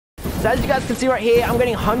So as you guys can see right here, I'm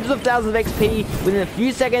getting hundreds of thousands of XP within a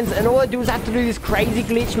few seconds, and all I do is have to do this crazy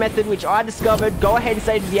glitch method which I discovered. Go ahead and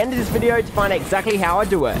stay to the end of this video to find out exactly how I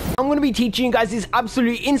do it. I'm going to be teaching you guys this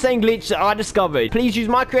absolutely insane glitch that I discovered. Please use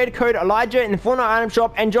my creator code Elijah in the Fortnite item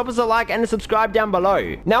shop and drop us a like and a subscribe down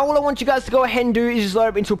below. Now all I want you guys to go ahead and do is just load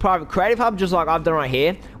up into a private creative hub, just like I've done right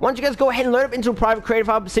here. Once you guys go ahead and load up into a private creative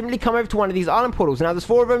hub, simply come over to one of these island portals. Now there's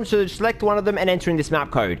 4 of them, so select one of them and enter in this map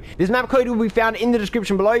code. This map code will be found in the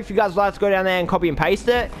description below if you guys would like to go down there and copy and paste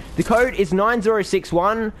it. The code is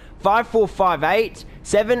 9061 5458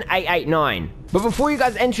 7889. But before you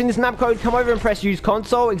guys enter in this map code, come over and press use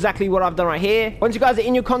console, exactly what I've done right here. Once you guys are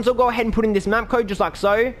in your console, go ahead and put in this map code just like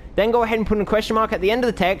so. Then go ahead and put in a question mark at the end of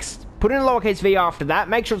the text. Put in a lowercase v after that.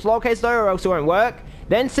 Make sure it's lowercase though, or else it won't work.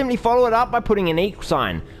 Then simply follow it up by putting an equal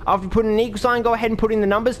sign. After putting an equal sign, go ahead and put in the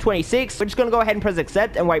numbers 26. We're just going to go ahead and press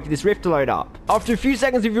accept and wait for this rift to load up. After a few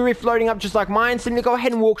seconds of your rift loading up just like mine, simply go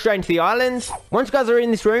ahead and walk straight into the islands. Once you guys are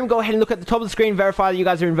in this room, go ahead and look at the top of the screen, verify that you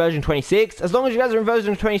guys are in version 26. As long as you guys are in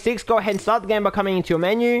version 26, go ahead and start the game by coming into your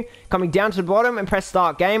menu, coming down to the bottom and press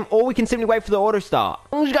start game, or we can simply wait for the auto start.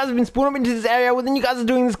 As long as you guys have been spawned up into this area, well then you guys are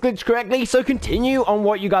doing this glitch correctly, so continue on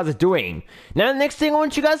what you guys are doing. Now the next thing I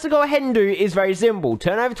want you guys to go ahead and do is very simple.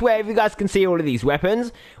 Turn over to wherever you guys can see all of these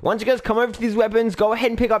weapons. Once you guys come over to these weapons, go ahead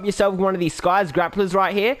and pick up yourself one of these Skies grapplers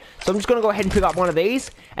right here. So I'm just going to go ahead and pick up one of these,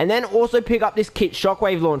 and then also pick up this kit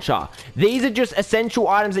shockwave launcher. These are just essential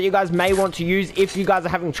items that you guys may want to use if you guys are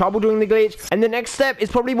having trouble doing the glitch. And the next step is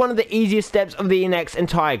probably one of the easiest steps of the next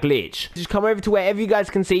entire glitch. Just come over to wherever you guys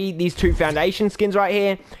can see these 2 foundation skins right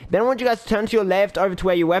here. Then I want you guys to turn to your left over to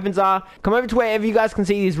where your weapons are. Come over to wherever you guys can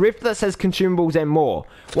see this rift that says consumables and more.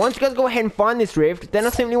 Once you guys go ahead and find this rift, then I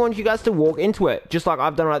simply want you guys to walk into it, just like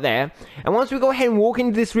I've done right there. And once we go ahead and walk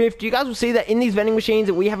into this rift, you guys will see that in these vending machines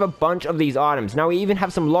we have a bunch of these items. Now we even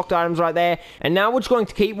have some locked items right there. And now we're just going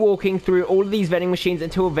to keep walking through all of these vending machines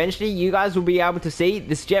until eventually you guys will be able to see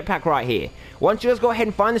this jetpack right here. Once you guys go ahead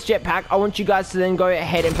and find this jetpack, I want you guys to then go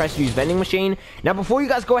ahead and press use vending machine. Now before you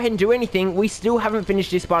guys go ahead and do anything, we still haven't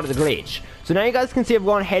finished this part of the glitch. So now you guys can see I've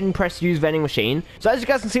gone ahead and pressed use vending machine. So as you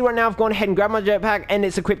guys can see right now, I've gone ahead and grabbed my jetpack and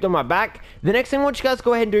it's equipped on my back. The next thing I want you guys to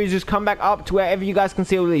go ahead and do is just come back up to wherever you guys can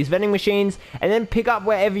see all of these vending machines, and then pick up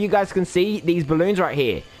wherever you guys can see these balloons right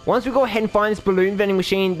here. Once we go ahead and find this balloon vending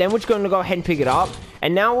machine, then we're just going to go ahead and pick it up.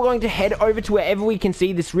 And now we're going to head over to wherever we can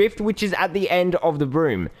see this rift, which is at the end of the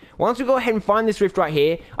room. Once we go ahead and find this rift right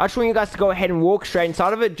here, I just want you guys to go ahead and walk straight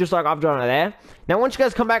inside of it, just like I've done right there. Now once you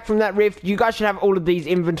guys come back from that rift, you guys should have all of these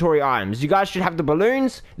inventory items. You guys should have the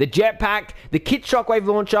balloons, the jetpack, the kit shockwave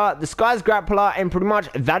launcher, the Skies grappler, and pretty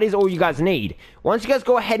much that is all you guys need. Once you guys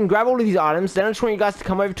go ahead and grab all of these items, then I just want you guys to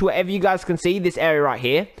come over to wherever you guys can see this area right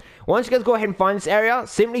here. Once you guys go ahead and find this area,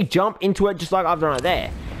 simply jump into it just like I've done right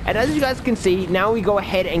there. And as you guys can see, now we go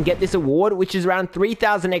ahead and get this award, which is around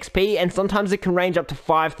 3,000 XP, and sometimes it can range up to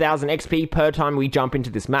 5,000 XP per time we jump into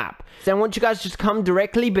this map. So I want you guys just come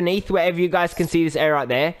directly beneath wherever you guys can see this area right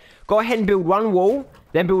there. Go ahead and build one wall,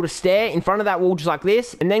 then build a stair in front of that wall just like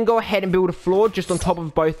this, and then go ahead and build a floor just on top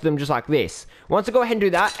of both of them just like this. Once I go ahead and do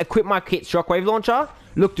that, equip my kit shockwave launcher,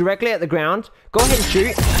 look directly at the ground, go ahead and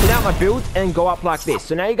shoot, put out my builds, and go up like this.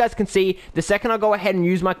 So now you guys can see, the second I go ahead and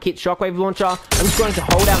use my kit shockwave launcher, I'm just going to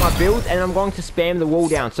hold out my builds, and I'm going to spam the wall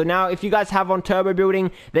down. So now if you guys have on turbo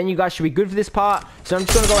building, then you guys should be good for this part. So I'm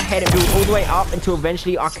just going to go ahead and build all the way up until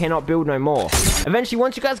eventually I cannot build no more. Eventually,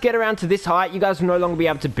 once you guys get around to this height, you guys will no longer be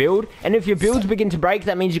able to build, and if your builds begin to break,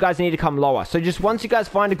 that means you guys need to come lower. So just once you guys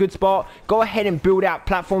find a good spot, go ahead and build out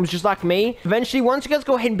platforms just like me. Eventually, once you guys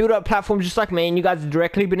go ahead and build out platforms just like me, and you guys are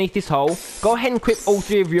directly beneath this hole, go ahead and equip all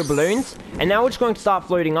 3 of your balloons, and now we're just going to start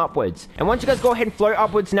floating upwards. And once you guys go ahead and float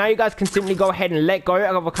upwards, now you guys can simply go ahead and let go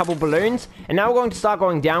of a couple balloons, and now we're going to start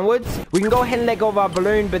going downwards. We can go ahead and let go of our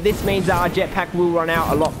balloon, but this means that our jetpack will run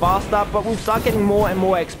out a lot faster, but we'll start getting more and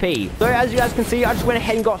more XP. So as you guys can see, I just went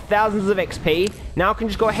ahead and got thousands of XP. Now I can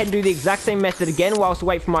just go ahead and do the exact same method again whilst I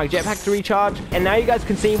wait for my jetpack to recharge, and now you guys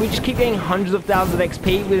can see we just keep getting hundreds of thousands of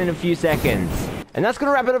XP within a few seconds. And that's going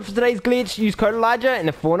to wrap it up for today's glitch. Use code Elijah in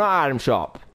the Fortnite item shop.